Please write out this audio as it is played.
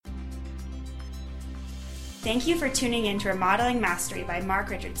Thank you for tuning in to Remodeling Mastery by Mark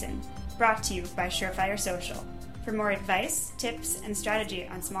Richardson, brought to you by Surefire Social. For more advice, tips, and strategy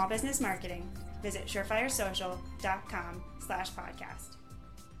on small business marketing, visit surefiresocial.com/podcast.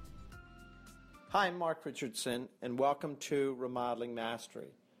 Hi, I'm Mark Richardson, and welcome to Remodeling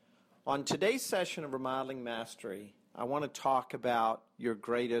Mastery. On today's session of Remodeling Mastery, I want to talk about your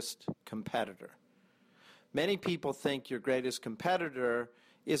greatest competitor. Many people think your greatest competitor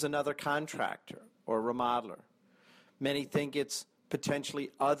is another contractor or remodeler. Many think it's potentially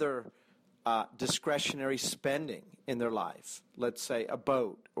other discretionary spending in their life, let's say a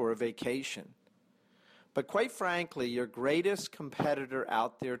boat or a vacation. But quite frankly, your greatest competitor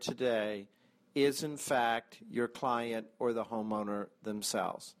out there today is in fact your client or the homeowner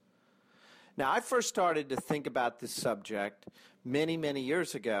themselves. Now, I first started to think about this subject many, many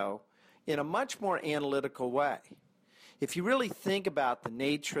years ago in a much more analytical way. If you really think about the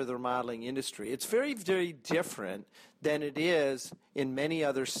nature of the remodeling industry, it's very, very different than it is in many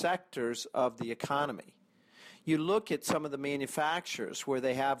other sectors of the economy. You look at some of the manufacturers where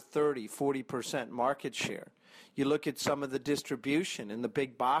they have 30, 40% market share. You look at some of the distribution in the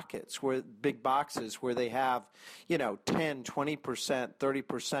big boxes where they have, 10, 20%,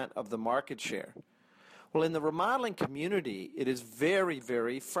 30% of the market share. Well, in the remodeling community, it is very,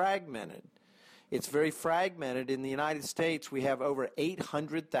 very fragmented. It's very fragmented. In the United States, we have over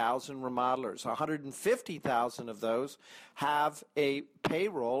 800,000 remodelers. 150,000 of those have a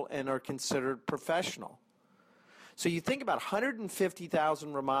payroll and are considered professional. So you think about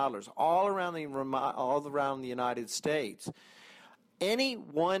 150,000 remodelers all around the United States. Any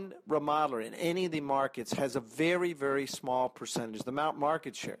one remodeler in any of the markets has a very, very small percentage, the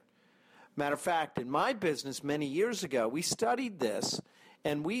market share. Matter of fact, in my business many years ago, we studied this,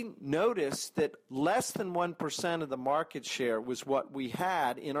 and we noticed that less than 1% of the market share was what we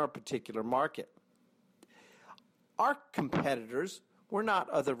had in our particular market. Our competitors were not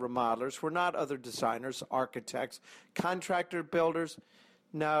other remodelers, were not other designers, architects, contractor builders.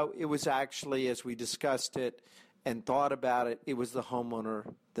 No, it was actually, as we discussed it and thought about it, it was the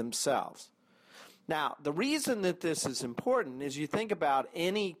homeowner themselves. Now, the reason that this is important is you think about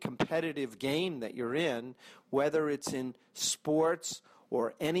any competitive game that you're in, whether it's in sports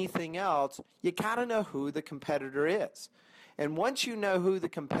or anything else, you got to know who the competitor is. And once you know who the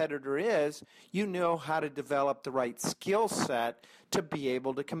competitor is, you know how to develop the right skill set to be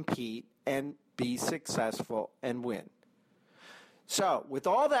able to compete and be successful and win. So, with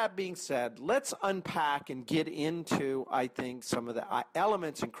all that being said, let's unpack and get into, I think, some of the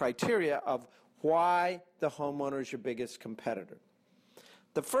elements and criteria of why the homeowner is your biggest competitor.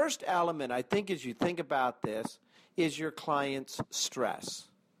 The first element, I think, as you think about this, is your client's stress.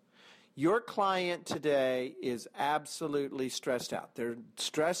 Your client today is absolutely stressed out. They're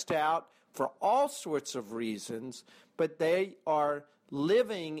stressed out for all sorts of reasons, but they are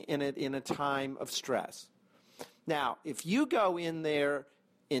living in a time of stress. Now, if you go in there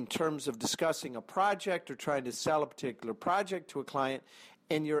in terms of discussing a project or trying to sell a particular project to a client,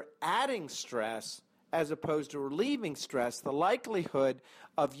 and you're adding stress as opposed to relieving stress, the likelihood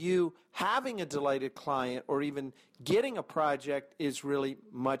of you having a delighted client or even getting a project is really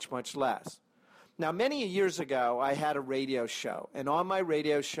much, much less. Now, many years ago, I had a radio show, and on my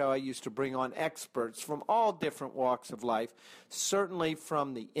radio show, I used to bring on experts from all different walks of life, certainly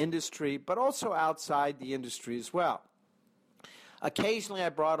from the industry, but also outside the industry as well. Occasionally, I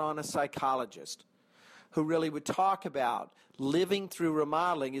brought on a psychologist who really would talk about living through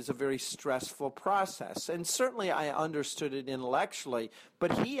remodeling is a very stressful process. And certainly I understood it intellectually,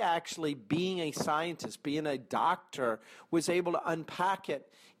 but he actually, being a scientist, being a doctor, was able to unpack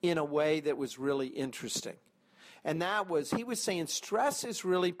it in a way that was really interesting. And that was, he was saying stress is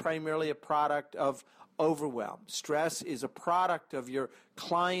really primarily a product of overwhelm. Stress is a product of your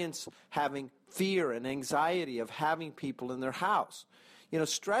clients having fear and anxiety of having people in their house.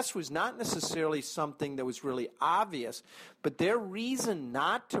 Stress was not necessarily something that was really obvious, but their reason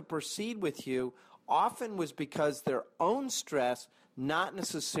not to proceed with you often was because their own stress, not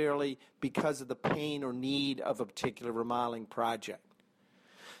necessarily because of the pain or need of a particular remodeling project.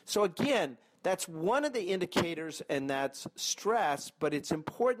 So again, that's one of the indicators, and that's stress, but it's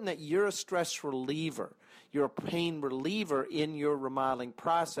important that you're a stress reliever. You're a pain reliever in your remodeling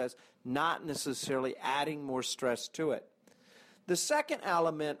process, not necessarily adding more stress to it. The second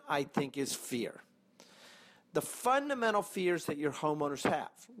element, I think, is fear. The fundamental fears that your homeowners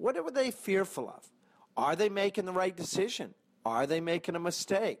have. What are they fearful of? Are they making the right decision? Are they making a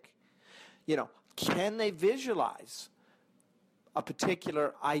mistake? Can they visualize a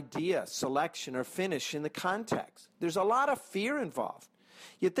particular idea, selection, or finish in the context? There's a lot of fear involved.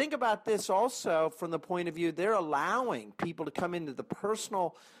 You think about this also from the point of view, they're allowing people to come into the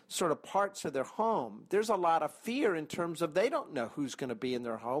personal sort of parts of their home. There's a lot of fear in terms of they don't know who's going to be in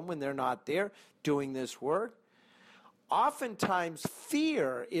their home when they're not there doing this work. Oftentimes,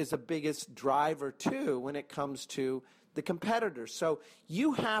 fear is the biggest driver, too, when it comes to the competitors. So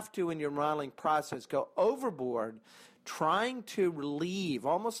you have to, in your modeling process, go overboard trying to relieve,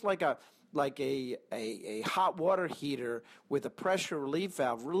 almost like a hot water heater with a pressure relief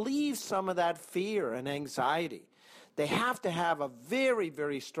valve, relieve some of that fear and anxiety. They have to have a very,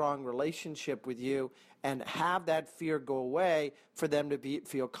 very strong relationship with you and have that fear go away for them to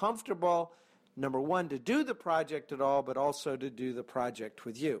feel comfortable, number one, to do the project at all, but also to do the project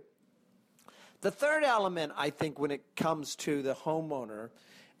with you. The third element, I think, when it comes to the homeowner,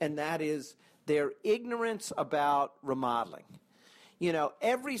 and that is their ignorance about remodeling. You know,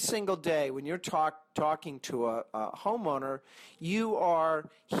 every single day when you're talking to a homeowner, you are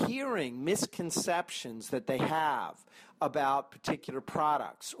hearing misconceptions that they have about particular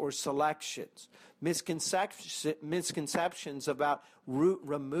products or selections, misconceptions about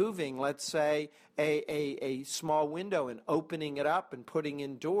removing, let's say, a small window and opening it up and putting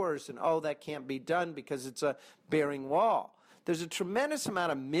in doors, and, oh, that can't be done because it's a bearing wall. There's a tremendous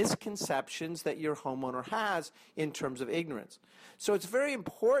amount of misconceptions that your homeowner has in terms of ignorance. So it's very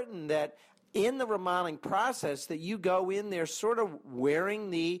important that in the remodeling process that you go in there sort of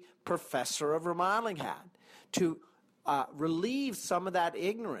wearing the professor of remodeling hat to relieve some of that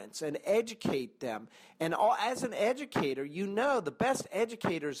ignorance and educate them. And as an educator, you know the best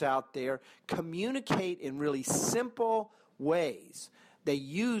educators out there communicate in really simple ways. They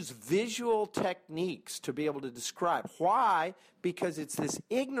use visual techniques to be able to describe. Why? Because it's this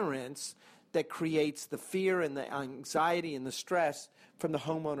ignorance that creates the fear and the anxiety and the stress from the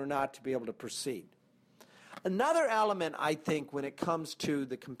homeowner not to be able to proceed. Another element, I think, when it comes to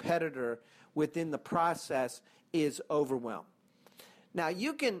the competitor within the process is overwhelm. Now,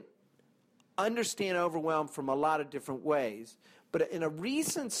 you can understand overwhelm from a lot of different ways, but in a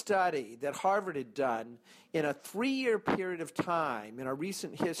recent study that Harvard had done, in a 3-year period of time, in our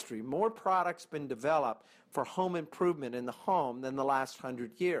recent history, more products been developed for home improvement in the home than the last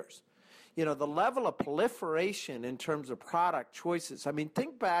 100 years. You know, the level of proliferation in terms of product choices. I mean,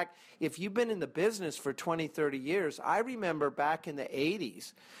 think back, if you've been in the business for 20, 30 years, I remember back in the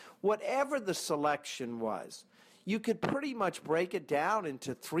 80s, whatever the selection was, you could pretty much break it down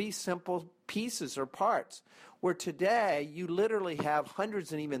into 3 simple pieces or parts, where today you literally have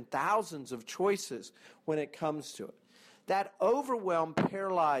hundreds and even thousands of choices when it comes to it. That overwhelm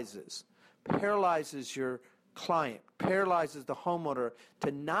paralyzes your client, paralyzes the homeowner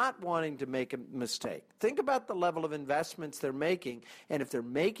to not wanting to make a mistake. Think about the level of investments they're making, and if they're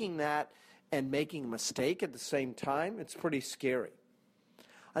making that and making a mistake at the same time, it's pretty scary.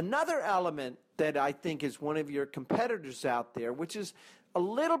 Another element that I think is one of your competitors out there, which is a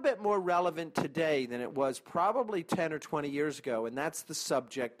little bit more relevant today than it was probably 10 or 20 years ago, and that's the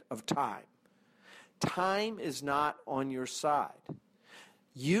subject of time. Time is not on your side.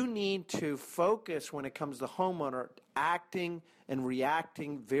 You need to focus when it comes to the homeowner acting and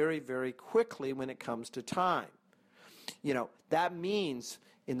reacting very, very quickly when it comes to time. You know, that means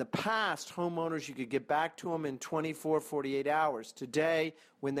in the past, homeowners, you could get back to them in 24, 48 hours. Today,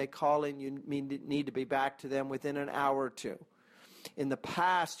 when they call in, you need to be back to them within an hour or two. In the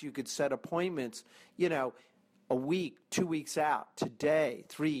past, you could set appointments, you know, a week, 2 weeks out. Today,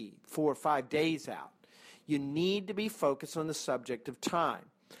 3, 4, 5 days out. You need to be focused on the subject of time.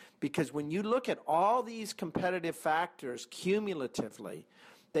 Because when you look at all these competitive factors cumulatively,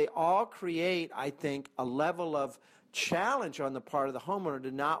 they all create, I think, a level of challenge on the part of the homeowner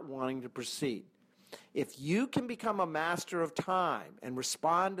to not wanting to proceed. If you can become a master of time and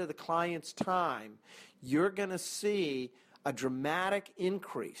respond to the client's time, you're going to see a dramatic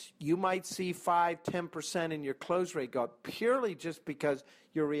increase. You might see 5-10% in your close rate go up purely just because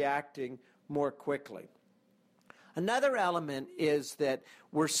you're reacting more quickly. Another element is that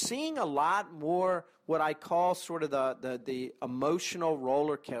we're seeing a lot more what I call sort of the emotional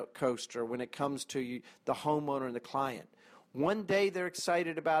roller coaster when it comes to the homeowner and the client. One day they're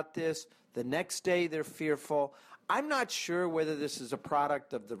excited about this, the next day they're fearful. I'm not sure whether this is a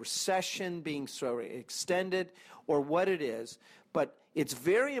product of the recession being so extended or what it is, but it's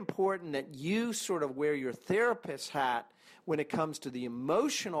very important that you sort of wear your therapist hat when it comes to the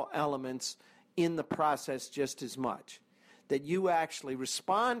emotional elements in the process just as much. That you actually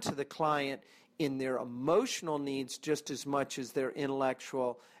respond to the client in their emotional needs just as much as their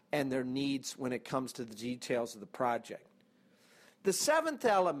intellectual and their needs when it comes to the details of the project. The seventh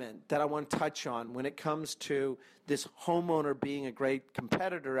element that I want to touch on when it comes to this homeowner being a great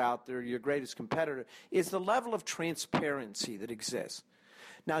competitor out there, your greatest competitor, is the level of transparency that exists.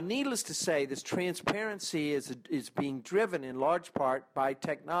 Now, needless to say, this transparency is being driven in large part by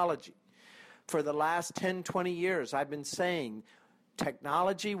technology. For the last 10, 20 years, I've been saying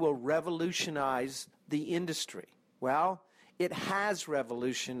technology will revolutionize the industry. Well, it has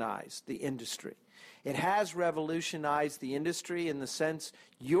revolutionized the industry. It has revolutionized the industry in the sense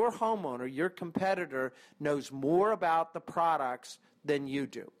your homeowner, your competitor, knows more about the products than you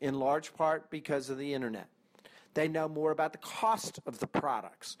do, in large part because of the internet. They know more about the cost of the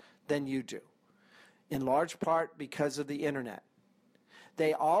products than you do, in large part because of the internet.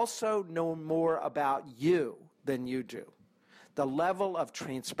 They also know more about you than you do. The level of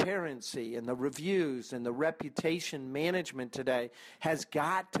transparency and the reviews and the reputation management today has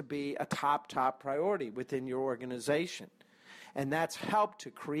got to be a top priority within your organization. And that's helped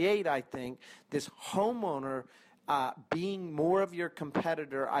to create, I think, this homeowner being more of your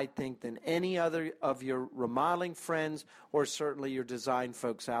competitor, I think, than any other of your remodeling friends or certainly your design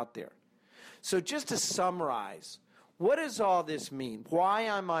folks out there. So just to summarize, what does all this mean? Why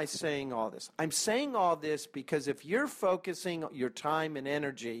am I saying all this? I'm saying all this because if you're focusing your time and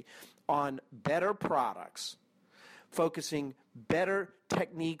energy on better products, focusing better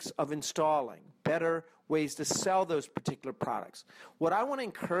techniques of installing, better ways to sell those particular products, what I want to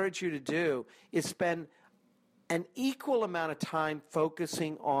encourage you to do is spend an equal amount of time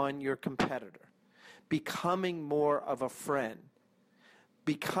focusing on your competitor, becoming more of a friend,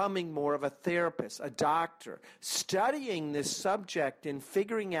 becoming more of a therapist, a doctor, studying this subject and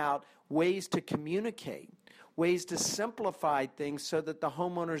figuring out ways to communicate, ways to simplify things so that the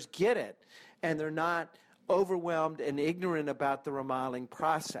homeowners get it and they're not overwhelmed and ignorant about the remodeling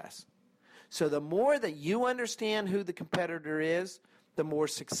process. So the more that you understand who the competitor is, the more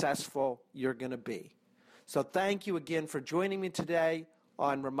successful you're going to be. So thank you again for joining me today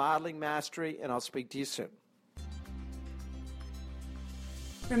on Remodeling Mastery, and I'll speak to you soon.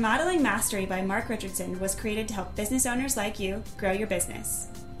 Remodeling Mastery by Mark Richardson was created to help business owners like you grow your business.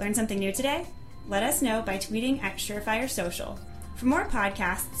 Learn something new today? Let us know by tweeting at Surefire Social. For more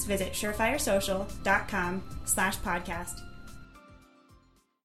podcasts, visit surefiresocial.com/podcast.